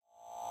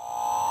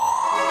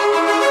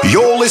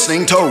You're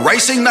listening to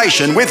Racing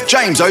Nation with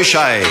James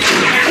O'Shea.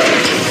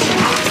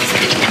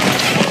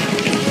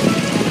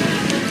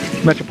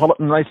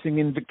 Metropolitan racing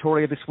in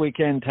Victoria this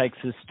weekend takes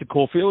us to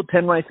Caulfield.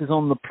 10 races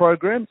on the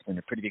program. It's been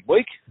a pretty big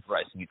week of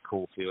racing at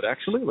Caulfield,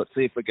 actually. Let's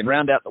see if we can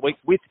round out the week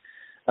with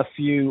a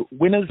few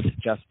winners.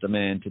 Just a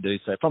man to do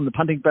so. From the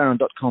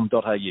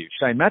puntingbaron.com.au,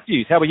 Shane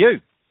Matthews, how are you?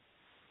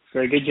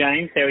 Very good,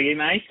 James. How are you,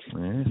 mate?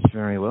 Yes,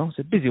 very well. It's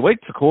a busy week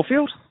for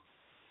Caulfield.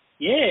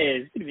 Yeah,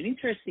 it's a bit of an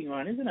interesting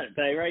one, isn't it?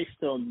 They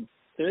raced on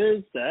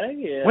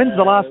Thursday. When's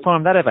the last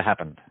time that ever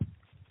happened?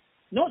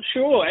 Not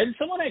sure. And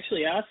someone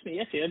actually asked me,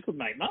 actually, a good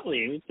mate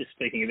Muttley, we were just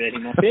speaking about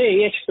him off air,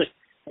 he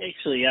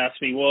actually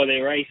asked me why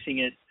they're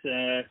racing at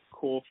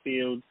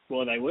Caulfield,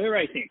 why they were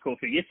racing at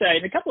Caulfield yesterday.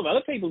 And a couple of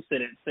other people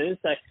said it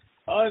Thursday.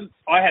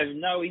 I have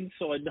no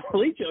inside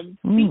knowledge. I'm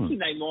thinking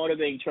they might have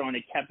been trying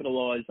to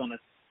capitalise on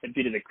a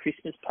bit of a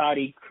Christmas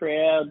party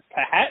crowd,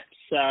 perhaps.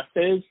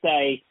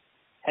 Thursday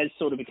has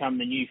sort of become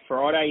the new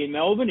Friday in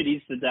Melbourne. It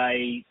is the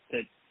day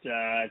that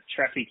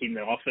traffic in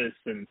the office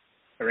and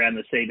around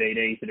the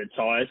CBDs are at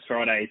tyres.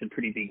 Friday is a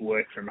pretty big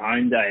work from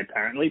home day,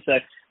 apparently. So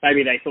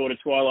maybe they thought a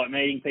twilight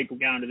meeting, people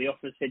going to the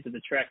office, head to the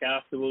track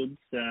afterwards.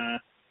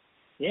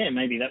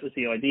 Maybe that was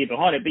the idea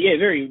behind it. But yeah,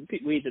 very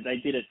bit weird that they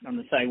did it on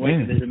the same week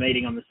that there's a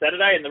meeting on the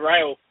Saturday. And the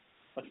rail,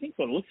 I think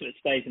by the looks of it,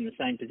 stays in the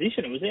same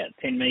position. It was out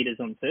 10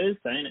 metres on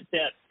Thursday and it's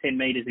out 10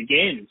 metres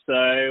again.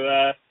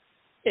 So,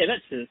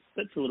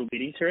 that's a little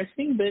bit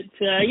interesting. But,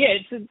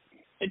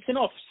 it's an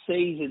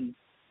off-season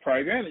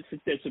program.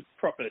 It's a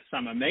proper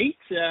summer meet,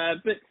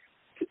 but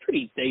it's a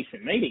pretty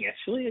decent meeting,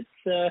 actually. It's,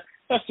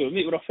 I have to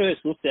admit, when I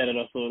first looked at it,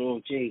 I thought,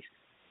 oh, geez,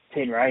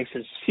 10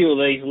 races. A few of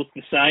these look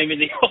the same in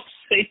the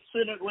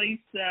off-season, at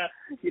least.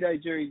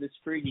 During the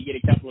spring, you get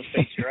a couple of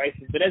feature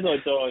races. But as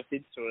I dived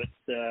into it,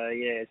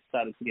 it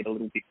started to get a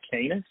little bit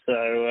keener. So,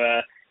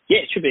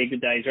 it should be a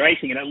good day's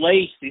racing. And at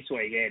least this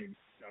weekend,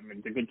 I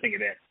mean, the good thing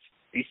about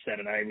this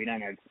Saturday, we don't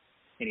have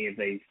any of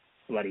these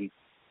bloody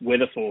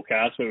weather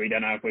forecasts where we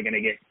don't know if we're going to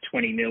get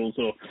 20 mils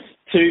or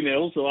 2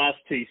 mils. The last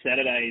two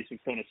Saturdays,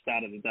 we've kind of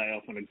started the day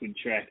off on a good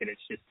track and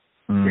it's just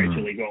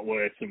gradually got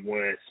worse and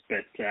worse.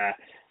 But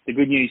the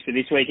good news for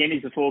this weekend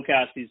is the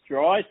forecast is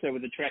dry, so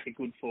with the track a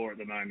good for at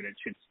the moment, it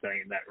should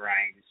stay in that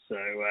range. So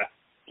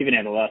given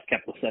how the last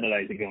couple of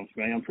Saturdays have gone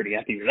for me, I'm pretty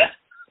happy with that.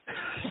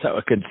 So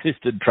a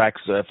consistent track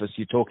surface.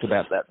 You talked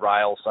about that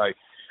rail,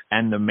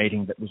 and the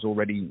meeting that was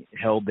already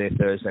held there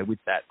Thursday with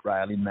that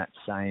rail in that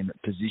same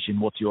position.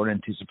 What's your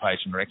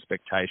anticipation or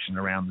expectation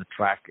around the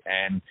track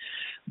and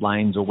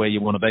lanes or where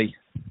you want to be?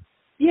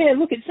 Yeah,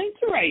 look, it seemed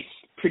to race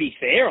pretty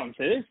fair on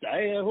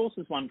Thursday.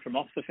 Horses won from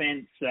off the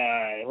fence,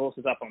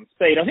 horses up on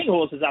speed. I think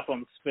horses up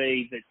on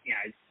speed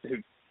that,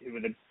 who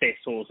were the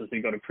best horses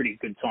who got a pretty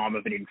good time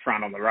of it in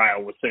front on the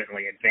rail were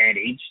certainly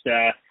advantaged.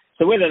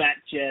 So whether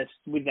that just,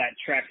 with that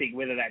traffic,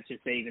 whether that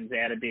just evens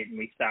out a bit and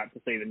we start to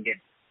see them get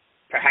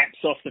perhaps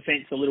off the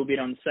fence a little bit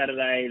on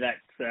Saturday,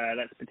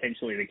 that's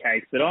potentially the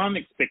case. But I'm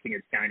expecting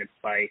it's going to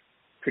play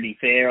pretty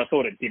fair. I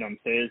thought it did on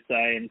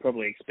Thursday and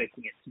probably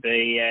expecting it to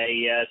be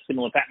a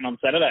similar pattern on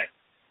Saturday.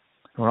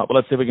 All right, well,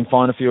 let's see if we can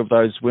find a few of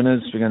those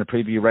winners. We're going to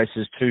preview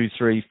races 2,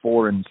 3,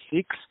 4 and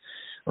 6.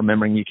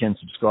 Remembering you can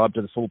subscribe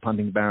to the full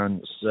Punting Baron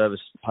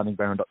service,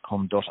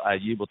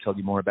 puntingbaron.com.au. We'll tell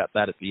you more about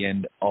that at the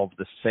end of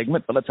the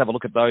segment. But let's have a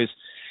look at those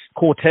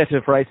quartet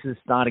of races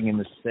starting in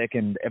the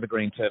second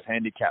Evergreen Turf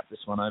Handicap. This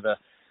one over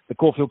the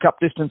Caulfield Cup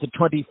distance of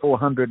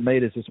 2,400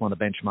 metres. This one a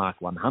benchmark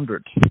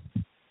 100.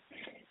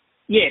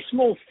 Yeah,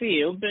 small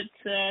field, but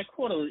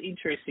quite an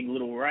interesting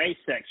little race,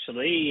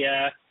 actually.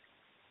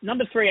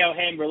 Number 3,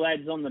 Alhambra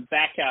Lads on the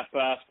back up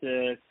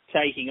after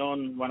taking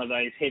on one of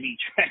those heavy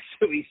tracks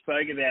that we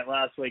spoke about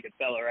last week at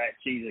Ballarat.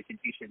 Geez,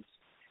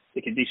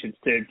 the conditions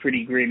turned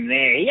pretty grim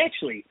there. He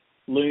actually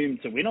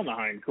loomed to win on the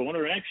home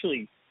corner and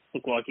actually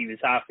looked like he was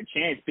half a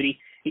chance, but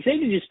he seemed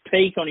to just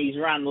peak on his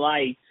run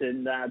late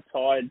and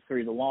tired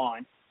through the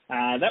line.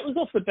 That was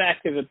off the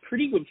back of a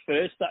pretty good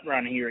first up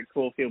run here at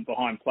Caulfield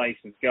behind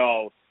Places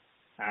Gold.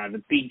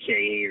 The big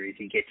key here is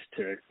he gets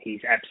to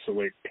his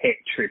absolute pet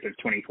trip of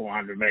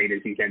 2,400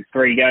 metres. He's had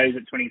 3 goes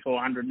at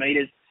 2,400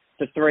 metres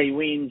for 3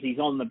 wins. He's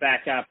on the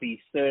back up. He's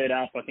third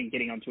up. I think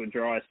getting onto a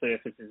drier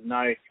surface is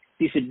no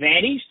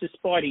disadvantage,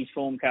 despite his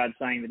form card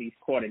saying that he's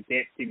quite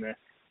adept in the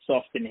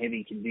soft and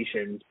heavy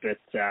conditions. But,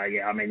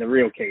 the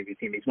real key with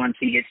him is once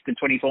he gets to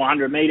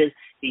 2,400 metres,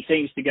 he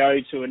seems to go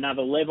to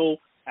another level.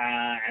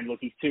 And look,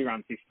 his 2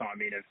 runs this time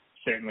in have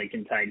certainly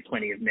contained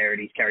plenty of merit.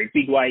 He's carried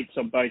big weights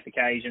on both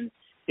occasions,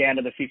 down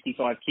to the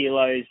 55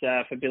 kilos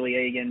for Billy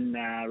Egan,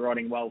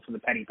 riding well for the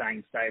Paddy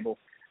Payne stable.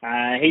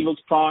 He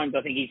looks primed.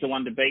 I think he's the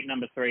one to beat,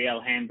 number 3,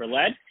 Alhambra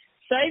Lad.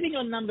 Saving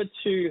on number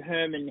 2,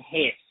 Herman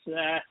Hess.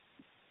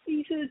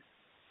 He's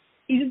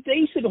a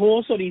decent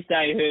horse on his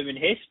day, Herman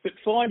Hess, but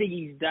finding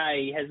his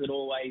day hasn't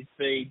always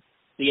been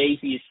the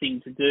easiest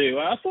thing to do.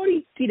 I thought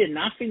he did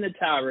enough in the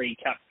Taree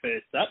Cup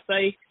first up.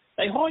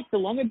 They hiked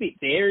along a bit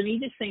there, and he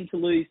just seemed to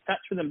lose touch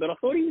with them, but I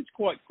thought he was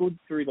quite good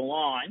through the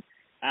line.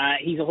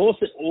 He's a horse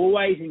that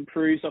always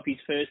improves off his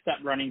first up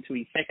run into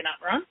his second up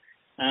run.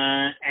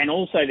 And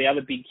also the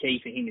other big key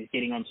for him is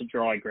getting onto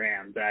dry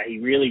ground. He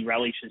really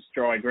relishes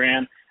dry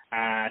ground.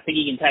 I think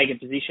he can take a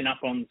position up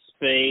on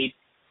speed.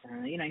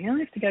 You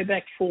only have to go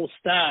back 4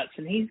 starts,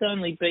 and he's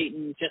only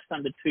beaten just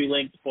under 2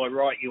 lengths by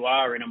Right You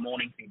Are in a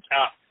Mornington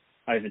Cup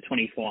over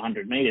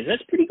 2,400 metres.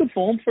 That's pretty good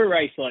form for a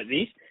race like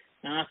this.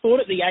 I thought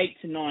at the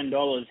 $8 to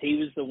 $9, he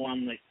was the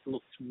one that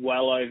looked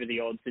well over the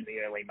odds in the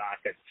early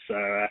market. So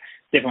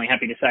definitely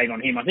happy to save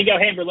on him. I think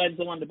Alhambra Lad's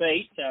the one to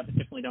beat, but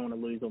definitely don't want to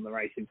lose on the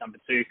race in number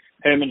 2,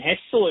 Herman Hess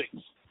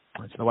Salutes.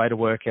 That's the way to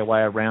work our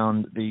way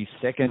around the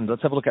second.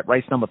 Let's have a look at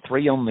race number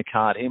 3 on the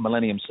card here,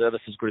 Millennium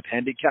Services Group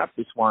Handicap.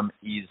 This one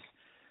is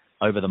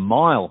over the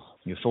mile.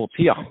 Your thoughts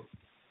here?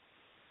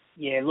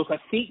 Yeah, look, I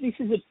think this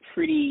is a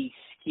pretty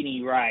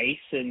skinny race,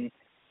 and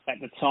at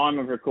the time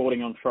of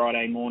recording on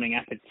Friday morning,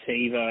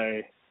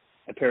 Aperitivo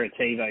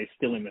is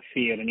still in the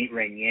field, and it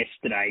ran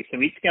yesterday,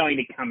 so it's going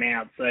to come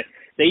out. So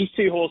these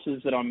 2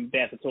 horses that I'm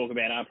about to talk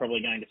about are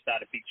probably going to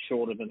start a bit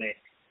shorter than their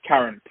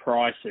current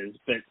prices,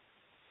 but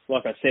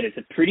like I said, it's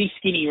a pretty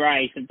skinny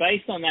race, and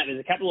based on that,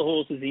 there's a couple of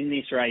horses in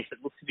this race that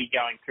look to be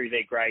going through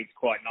their grades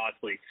quite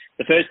nicely.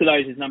 The first of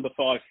those is number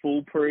 5,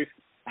 Foolproof.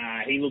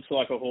 He looks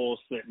like a horse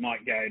that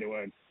might go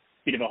to a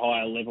bit of a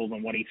higher level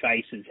than what he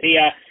faces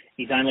here.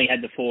 He's only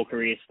had the 4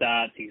 career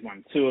starts. He's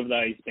won 2 of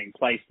those, been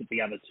placed at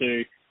the other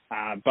 2.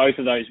 Both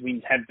of those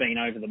wins have been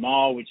over the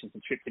mile, which is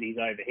the trip that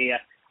he's over here.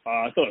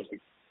 I thought it was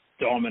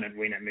a dominant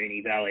win at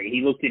Moonee Valley.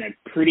 He looked in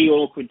a pretty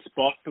awkward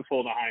spot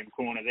before the home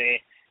corner there.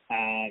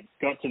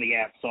 Got to the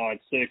outside,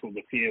 circled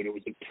the field. It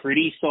was a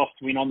pretty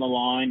soft win on the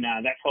line.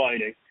 That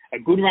followed a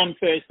good run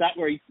first up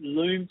where he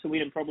loomed to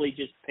win and probably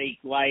just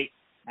peaked late.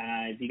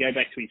 If you go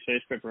back to his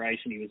first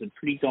preparation, he was a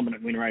pretty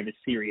dominant winner over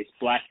Sirius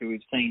Black, who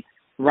we've seen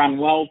run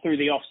well through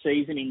the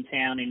off-season in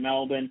town in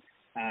Melbourne.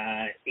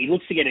 He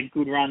looks to get a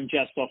good run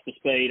just off the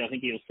speed. I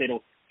think he'll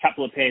settle a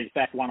couple of pairs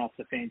back, one off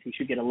the fence. He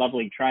should get a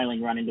lovely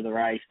trailing run into the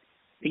race.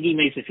 I think he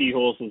meets a few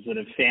horses that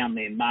have found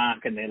their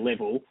mark and their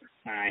level.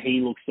 He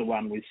looks the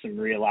one with some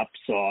real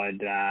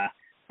upside.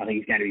 I think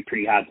he's going to be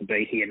pretty hard to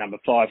beat here, number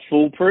 5,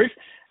 Foolproof.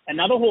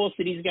 Another horse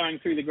that is going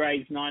through the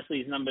grades nicely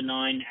is number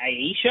 9,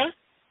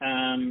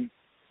 Aisha.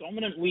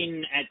 Dominant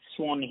win at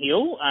Swan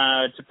Hill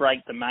to break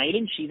the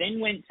maiden. She then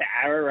went to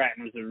Ararat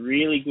and was a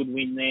really good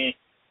win there,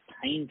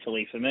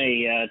 painfully for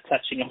me,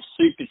 touching off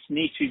Super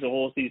Snitch, who's a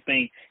horse who's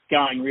been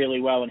going really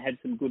well and had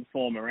some good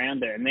form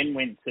around her, and then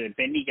went to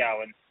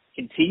Bendigo and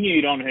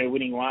continued on her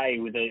winning way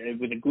with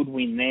a good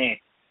win there.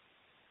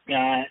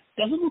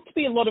 Doesn't look to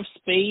be a lot of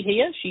speed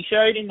here. She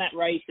showed in that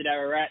race at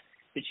Ararat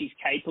that she's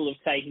capable of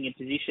taking a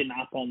position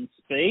up on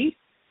speed.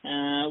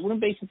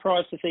 Wouldn't be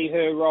surprised to see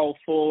her roll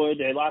forward.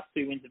 Her last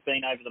 2 wins have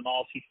been over the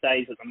mile. She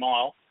stays at the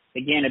mile.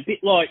 Again, a bit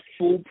like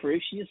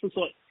Foolproof. She just looks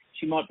like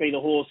she might be the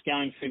horse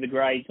going through the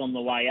grades on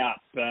the way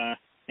up.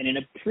 And in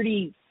a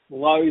pretty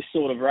low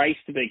sort of race,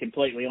 to be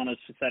completely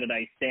honest, for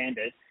Saturday's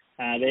standard.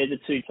 They're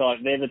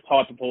the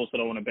type of horse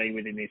that I want to be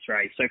with in this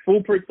race. So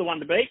Foolproof's the one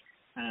to beat.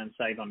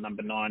 Save on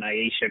number 9,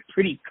 Aisha.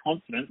 Pretty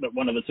confident that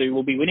one of the 2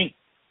 will be winning.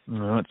 All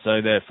right,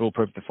 so they're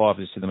Foolproof the 5,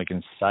 so then we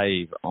can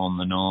save on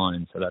the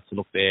 9. So that's a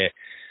look there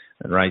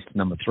at race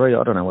number 3.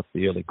 I don't know what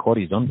the early quad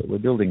is on, but we're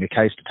building a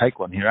case to take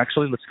one here.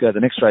 Actually, let's go to the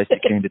next race we're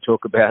keen to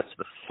talk about. It's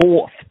the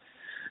 4th.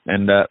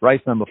 And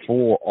race number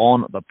 4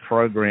 on the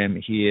program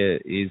here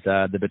is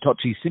the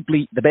Bertocci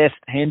Simply the Best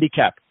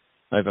Handicap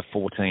over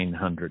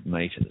 1,400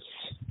 metres.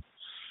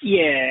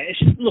 Yeah,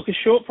 look, a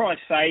short price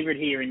favourite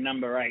here in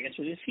number 8.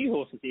 Actually, there's a few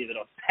horses here that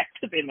I've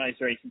packed up in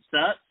most recent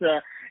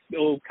starts,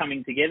 all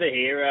coming together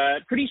here.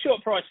 Pretty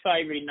short price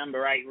favourite in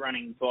number 8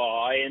 running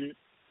by, and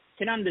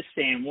can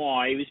understand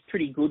why. He was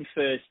pretty good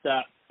first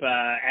up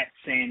at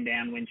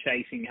Sandown when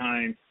chasing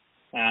home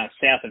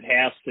south of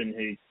Houston,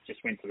 who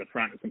just went to the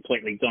front and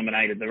completely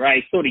dominated the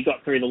race. Thought he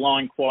got through the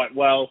line quite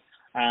well.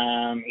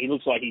 He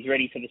looks like he's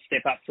ready for the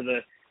step up to the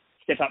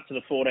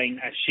 14.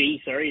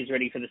 Is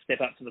ready for the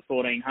step up to the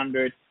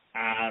 1400.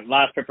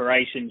 Last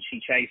preparation, she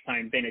chased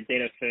home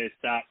Benedetta first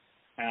up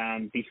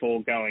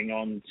before going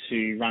on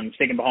to run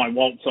second behind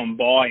Waltz on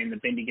By in the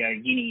Bendigo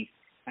Guineas,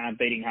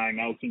 beating home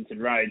Elkington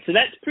Road. So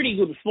that's pretty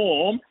good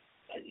form.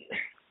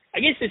 I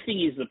guess the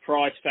thing is the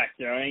price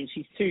factor. I mean,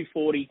 she's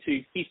 240,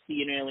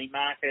 250 in early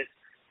markets.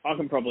 I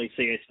can probably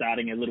see her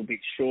starting a little bit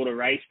shorter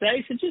race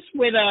day. So just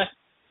whether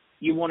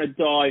you want to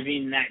dive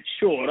in that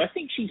short, I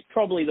think she's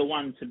probably the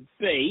one to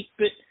beat.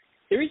 But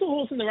there is a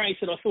horse in the race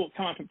that I thought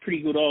come up at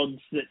pretty good odds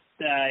that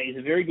is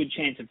a very good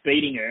chance of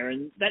beating her.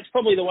 And that's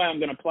probably the way I'm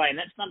going to play. And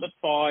that's number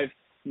 5,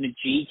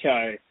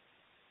 Najiko.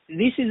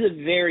 This is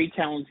a very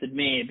talented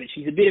mare, but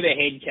she's a bit of a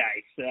head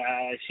case.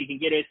 She can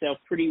get herself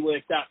pretty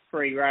worked up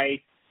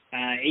pre-race.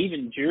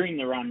 Even during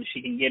the run,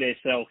 she can get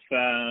herself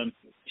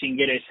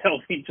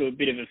into a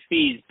bit of a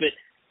fizz. But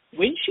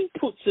when she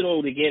puts it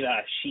all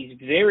together, she's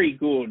very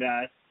good.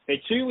 Her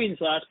 2 wins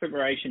last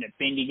preparation at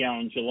Bendigo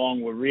and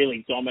Geelong were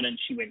really dominant.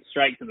 She went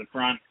straight to the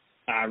front.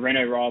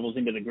 Renault Rivals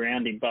into the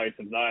ground in both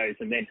of those.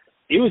 And then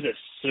it was a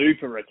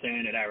super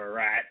return at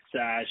Ararat.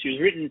 She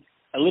was ridden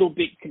a little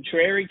bit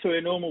contrary to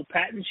her normal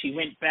pattern. She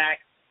went back,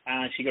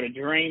 She got a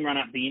dream run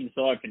up the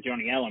inside for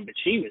Johnny Allen, but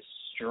she was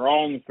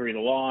strong through the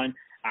line.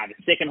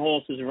 The second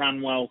horse has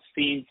run well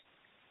since.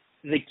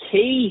 The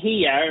key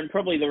here, and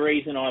probably the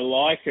reason I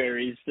like her,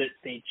 is that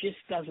there just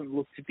doesn't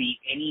look to be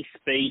any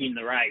speed in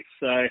the race.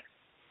 So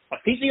I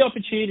think the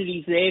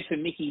opportunity's there for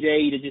Mickey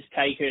D to just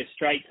take her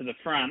straight to the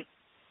front.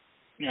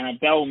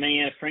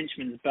 Belmere,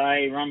 Frenchman's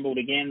Bay, rumbled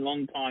again,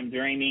 Long Time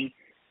Dreaming.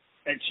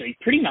 Actually,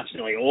 pretty much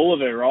nearly all of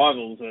her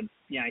rivals are,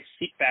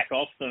 sit back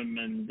off them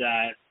and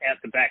out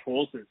the back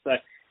horses. So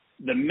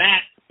the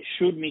map,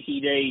 should Mickey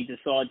D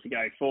decide to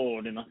go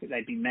forward, and I think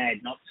they'd be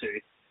mad not to,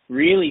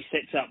 really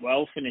sets up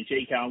well for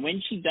Najiko. And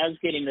when she does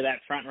get into that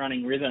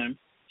front-running rhythm,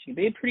 she can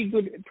be a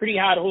pretty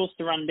hard horse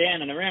to run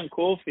down. And around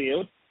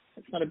Caulfield,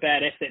 that's not a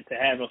bad asset to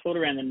have. I thought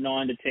around the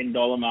 $9 to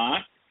 $10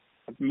 mark.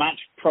 I'd much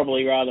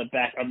rather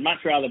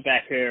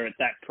back her at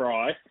that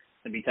price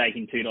than be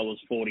taking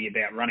 $2.40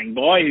 about Running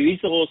By, who is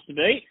the horse to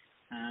beat.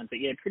 But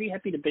yeah, pretty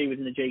happy to be with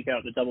Najiko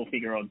at the double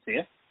figure odds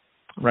here.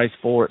 Race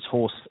 4, it's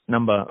horse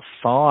number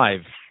 5.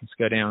 Let's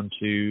go down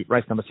to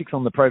race number 6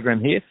 on the program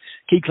here.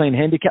 Key Clean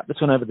Handicap.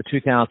 This one over the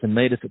 2,000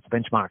 metres. It's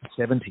benchmark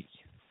 70.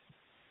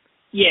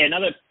 Yeah,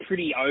 another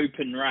pretty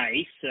open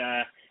race.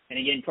 And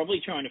again,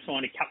 probably trying to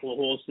find a couple of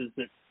horses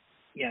that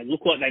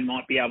look like they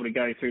might be able to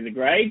go through the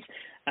grades.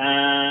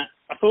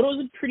 I thought it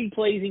was a pretty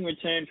pleasing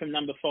return from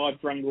number 5,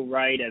 Brungle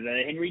Raider.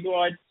 The Henry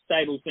Dwight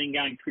stable's been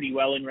going pretty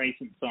well in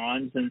recent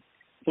times, and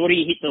thought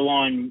he hit the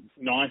line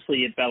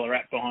nicely at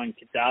Ballarat behind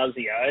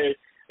Cardazio.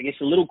 I guess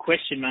the little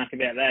question mark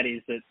about that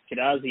is that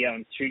Cardazio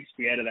and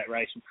Tewksbury out of that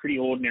race were pretty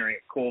ordinary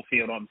at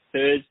Caulfield on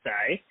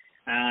Thursday.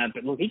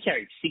 But look, he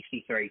carried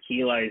 63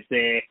 kilos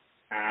there,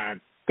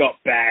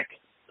 got back,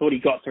 thought he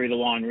got through the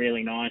line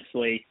really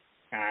nicely.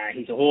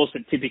 He's a horse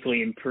that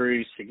typically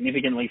improves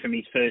significantly from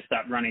his first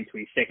up run into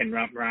his second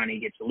run. He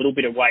gets a little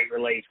bit of weight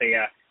relief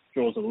here,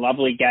 draws a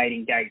lovely gate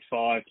in gate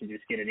 5 to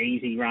just get an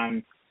easy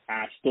run,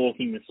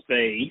 stalking the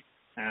speed.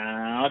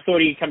 I thought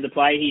he'd come to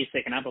play here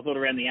second up. I thought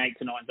around the $8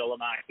 to $9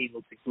 mark he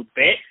looked a good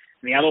bet.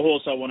 And the other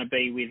horse I want to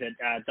be with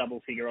at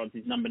double figure odds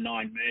is number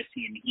 9,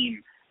 Mercy and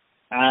Him.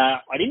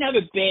 I didn't have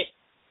a bet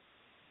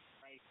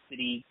that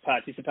he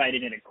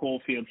participated in at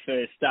Caulfield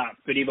first up,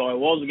 but if I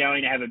was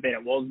going to have a bet,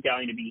 it was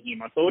going to be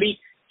him. I thought he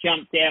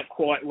jumped out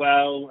quite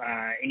well.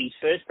 In his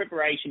first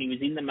preparation, he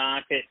was in the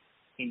market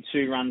in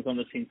 2 runs on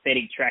the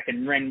synthetic track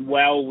and ran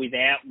well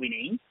without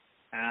winning.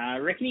 I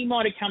reckon he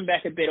might have come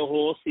back a better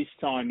horse this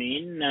time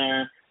in.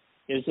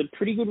 It was a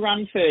pretty good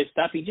run first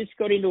up. He just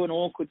got into an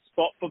awkward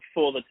spot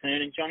before the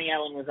turn, and Johnny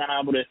Allen was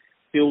unable to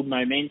build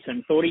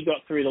momentum. Thought he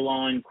got through the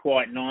line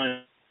quite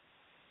nice.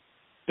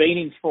 Been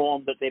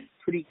informed that they're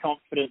pretty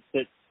confident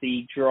that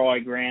the dry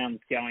ground's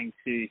going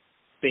to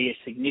be a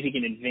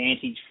significant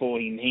advantage for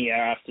him here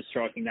after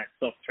striking that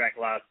soft track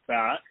last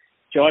start.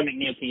 Jai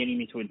McNeil can get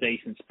him into a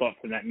decent spot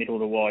from that middle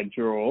to wide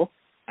draw.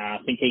 I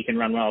think he can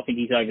run well. I think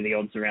he's over the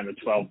odds around the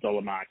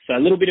 $12 mark. So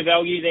a little bit of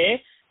value there,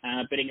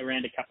 betting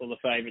around a couple of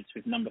the favourites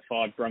with number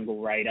 5,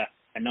 Brungle Raider,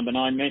 and number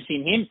 9, Mercy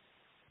and Him.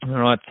 All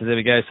right, so there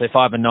we go. So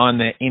 5 and 9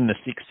 there in the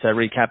 6th. So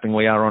recapping,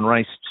 we are on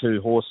race 2,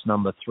 horse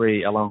number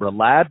 3, Alhambra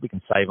Lad. We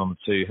can save on the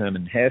 2,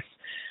 Herman Hess.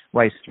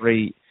 Race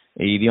 3,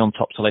 the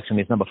on-top selection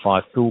is number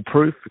 5,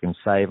 Foolproof. We can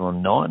save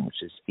on 9,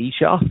 which is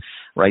Isha.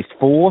 Race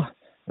 4,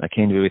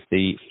 keen to be with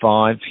the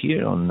 5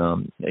 here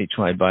on each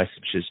way base,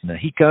 which is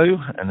Nahiko.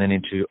 And then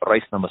into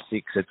race number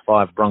 6, it's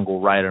 5,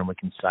 Brungle Raider, and we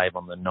can save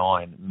on the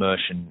 9,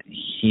 Mercian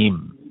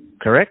Him.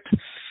 Correct?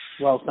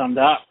 Well summed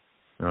up.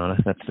 All right,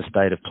 that's the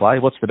state of play.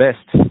 What's the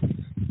best?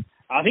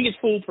 I think it's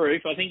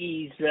Foolproof. I think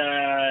he's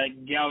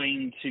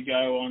going to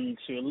go on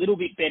to a little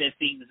bit better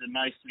things than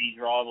most of his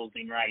rivals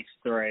in race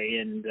 3,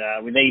 and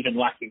with even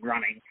luck in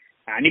running.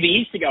 And if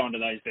he is to go onto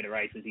those better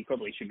races, he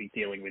probably should be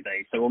dealing with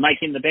these. So we'll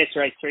make him the best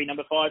race 3,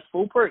 number 5,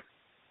 Foolproof.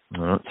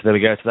 All right, so there we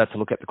go. So that's a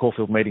look at the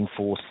Caulfield meeting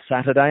for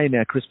Saturday.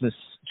 Now, Christmas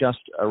just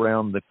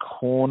around the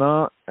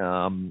corner.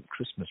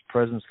 Christmas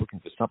presents, looking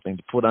for something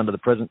to put under the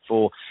present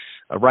for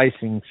a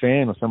racing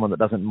fan or someone that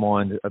doesn't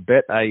mind a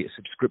bet. A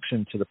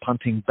subscription to the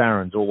Punting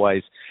Barons,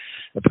 always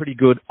a pretty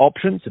good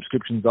option.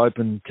 Subscriptions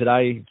open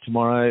today,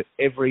 tomorrow,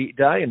 every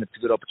day, and it's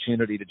a good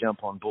opportunity to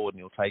jump on board and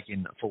you'll take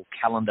in a full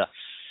calendar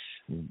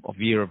of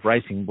year of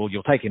racing. Well,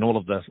 you'll take in all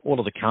of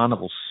the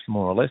carnivals,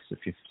 more or less, if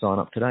you sign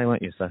up today,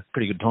 won't you? So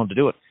pretty good time to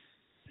do it.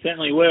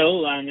 Certainly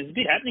will. There's a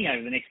bit happening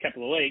over the next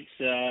couple of weeks.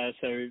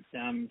 So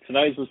for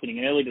those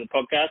listening early to the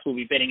podcast, we'll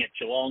be betting at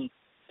Geelong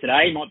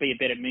today. Might be a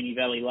bet at Moonee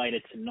Valley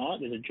later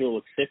tonight. There's a duel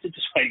accepted,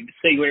 just waiting to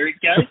see where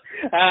it goes.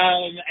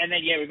 And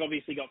then, we've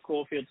obviously got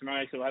Caulfield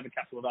tomorrow, so we'll have a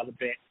couple of other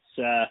bets,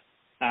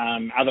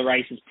 other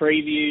races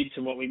previewed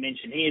to what we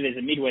mentioned here.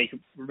 There's a midweek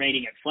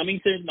meeting at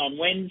Flemington on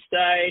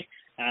Wednesday.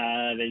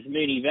 There's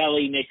Moonee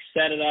Valley next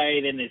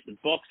Saturday. Then there's the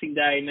Boxing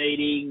Day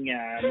meeting.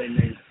 Then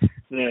there's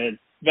the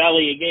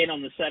Valley again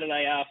on the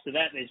Saturday after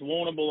that. There's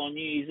Warrnambool on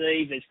New Year's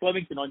Eve. There's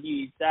Flemington on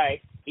New Year's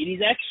Day. It is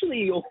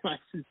actually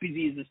almost as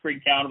busy as the Spring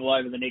Carnival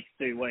over the next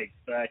 2 weeks.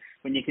 So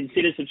when you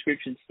consider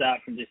subscriptions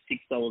start from just $6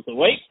 a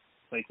week,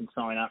 so you can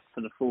sign up for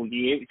the full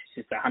year, which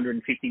is just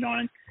 $159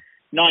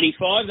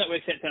 $95. That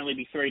works out to only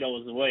be $3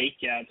 a week.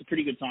 It's a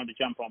pretty good time to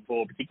jump on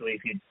board, particularly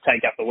if you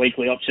take up the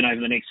weekly option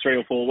over the next 3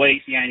 or 4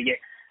 weeks. You're going to get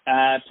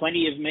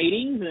plenty of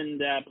meetings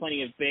and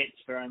plenty of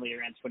bets for only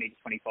around $20 to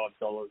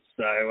 $25.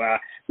 So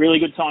really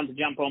good time to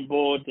jump on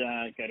board.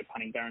 Go to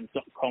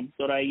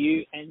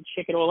puntingbarons.com.au and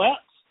check it all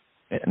out.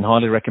 And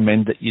highly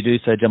recommend that you do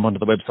so. Jump onto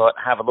the website,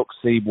 have a look,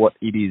 see what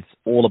it is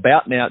all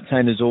about. Now,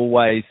 Tane, as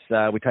always,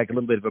 we take a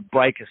little bit of a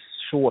break, a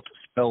short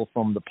spell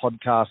from the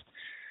podcast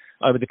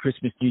over the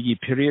Christmas New Year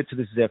period. So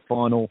this is our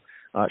final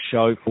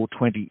show for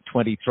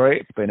 2023.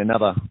 It's been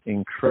another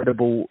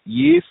incredible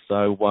year.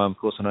 So, of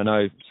course, and I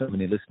know so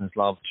many listeners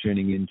love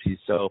tuning in to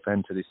yourself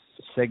and to this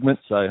segment.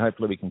 So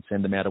hopefully we can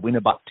send them out a winner.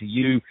 But to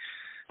you,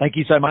 thank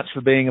you so much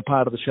for being a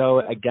part of the show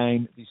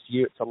again this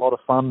year. It's a lot of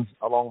fun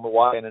along the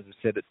way. And as I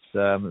said,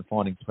 it's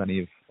finding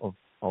plenty of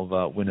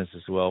winners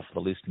as well for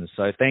the listeners.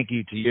 So thank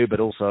you to you, but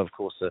also, of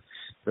course, a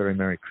very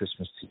Merry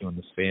Christmas to you and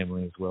the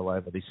family as well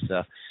over this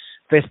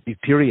festive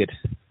period.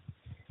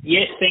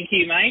 Yes, thank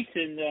you, mate.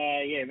 And,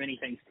 many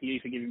thanks to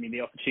you for giving me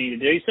the opportunity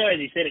to do so. As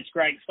you said, it's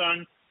great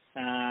fun.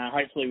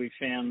 Hopefully we've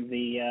found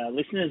the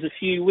listeners a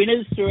few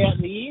winners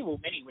throughout the year. Well,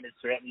 many winners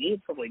throughout the year,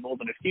 probably more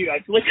than a few,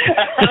 hopefully.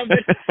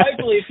 But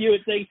hopefully a few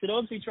at decent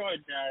odds. We try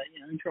and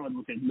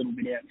look a little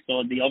bit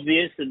outside the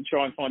obvious and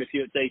try and find a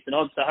few at decent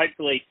odds. So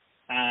hopefully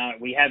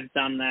we have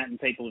done that and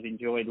people have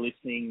enjoyed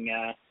listening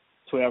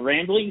to our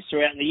ramblings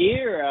throughout the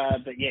year.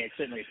 But,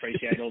 certainly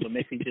appreciate all the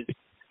messages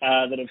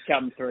that have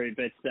come through.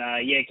 But,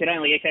 can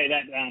only echo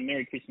that.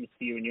 Merry Christmas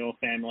to you and your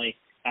family.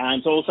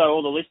 And to also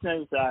all the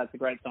listeners, it's a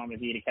great time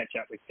of year to catch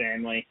up with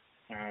family.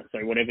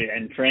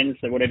 And friends.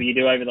 So whatever you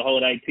do over the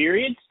holiday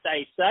period,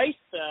 stay safe,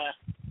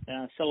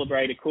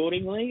 celebrate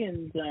accordingly.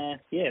 And,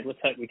 let's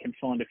hope we can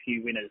find a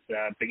few winners.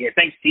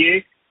 Thanks to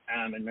you.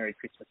 And Merry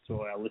Christmas to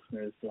all our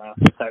listeners.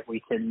 Let's hope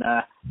we can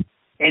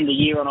end the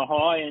year on a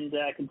high and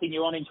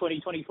continue on in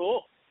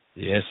 2024.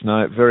 Yes,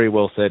 no, very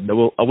well said. And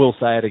I will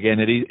say it again.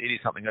 It is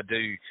something I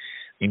do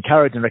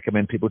encourage and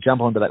recommend people jump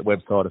onto that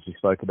website, as we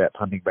spoke about,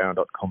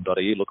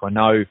 puntingbarron.com.au. Look, I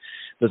know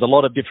there's a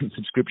lot of different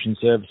subscription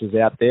services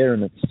out there,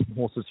 and it's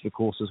horses for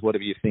courses,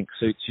 whatever you think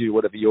suits you,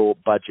 whatever your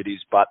budget is.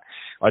 But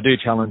I do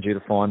challenge you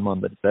to find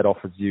one that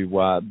offers you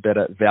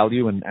better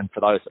value. And for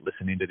those that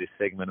listen into this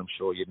segment, I'm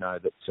sure you know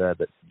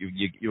that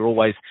you're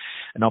always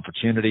an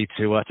opportunity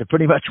to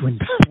pretty much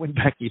win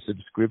back your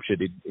subscription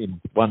in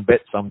one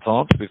bet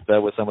sometimes with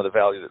some of the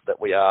value that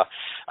we are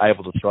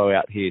able to throw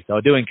out here. So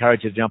I do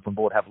encourage you to jump on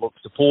board, have a look,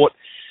 support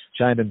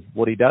Shane and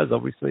what he does.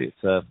 Obviously,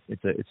 it's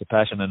a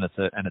passion and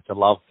it's a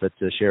love, but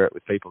to share it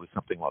with people with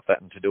something like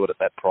that and to do it at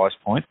that price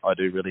point, I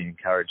do really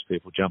encourage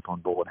people jump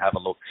on board, have a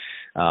look,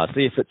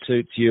 see if it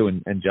suits you,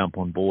 and jump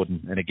on board.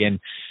 And again,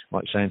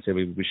 like Shane said,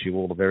 we wish you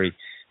all a very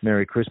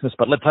Merry Christmas.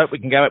 But let's hope we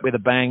can go out with a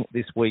bang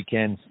this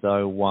weekend.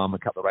 So a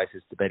couple of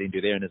races to bet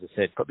into there, and as I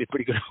said, probably a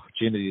pretty good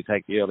opportunity to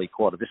take the early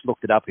quad. I just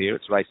looked it up here.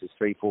 It's races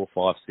 3, 4,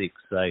 5, 6.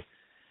 So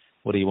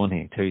what do you want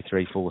here? 2,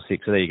 3, 4,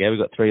 6. So there you go. We've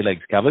got 3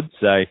 legs covered.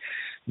 So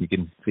you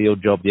can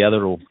field job the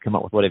other or come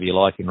up with whatever you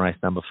like in race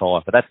number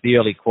 5. But that's the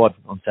early quad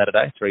on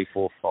Saturday, 3,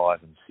 4, 5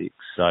 and 6.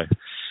 So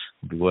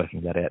we'll be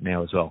working that out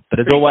now as well. But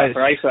as always,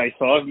 race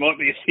 5 might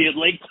be a field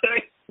leg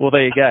too. Well,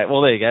 there you go.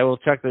 We'll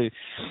chuck there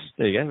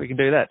you go. We can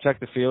do that. Chuck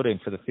the field in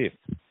for the 5th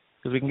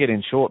because we can get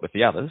in short with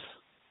the others.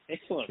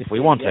 Excellent. If we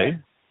want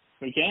to.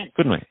 We can.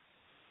 Couldn't we?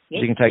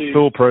 Yep. You can take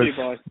foolproof.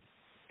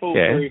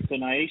 Foolproof to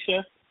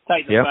Naisha.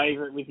 Take the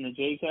favourite with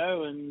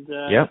Najiko and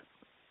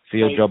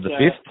field job the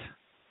 5th.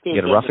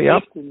 Get a roughie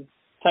up. And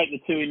take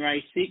the 2 in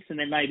race 6 and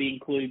then maybe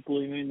include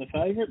Blue Moon the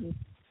favourite. And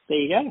there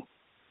you go.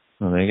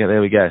 Well, there you go.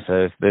 There we go.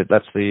 So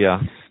that's the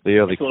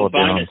early quad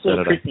down on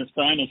Saturday. Christmas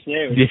bonus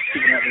there. We're just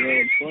giving out the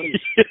early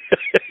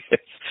quad.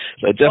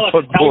 So jump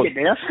on board. Take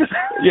it now.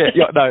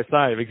 No,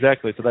 same,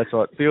 exactly. So that's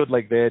right. Field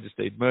leg there. Just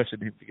need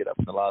Merchant him to get up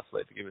in the last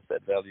leg to give us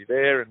that value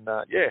there. And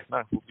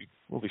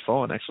we'll be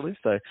fine actually.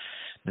 So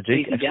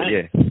Najiko,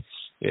 Najiko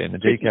in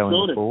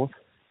the 4th.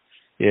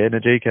 Yeah,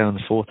 Najiko in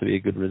the 4th would be a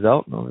good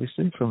result,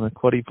 obviously, from a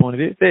quaddie point of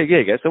view. There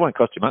you go. So it won't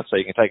cost you much, so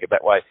you can take it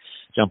that way,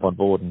 jump on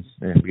board and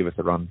give us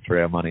a run for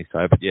our money.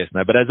 So, but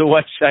as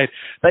always, Shane,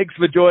 thanks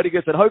for joining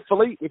us, and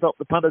hopefully we've helped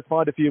the punters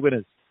find a few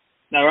winners.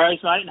 No worries,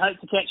 mate, and hope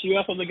to catch you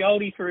up on the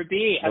Goldie for a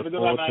beer. Have a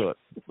good one, mate.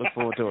 Look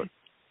forward to it.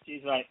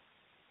 Cheers, mate.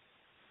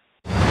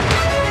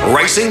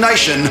 Racing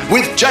Nation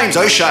with James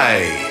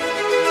O'Shea.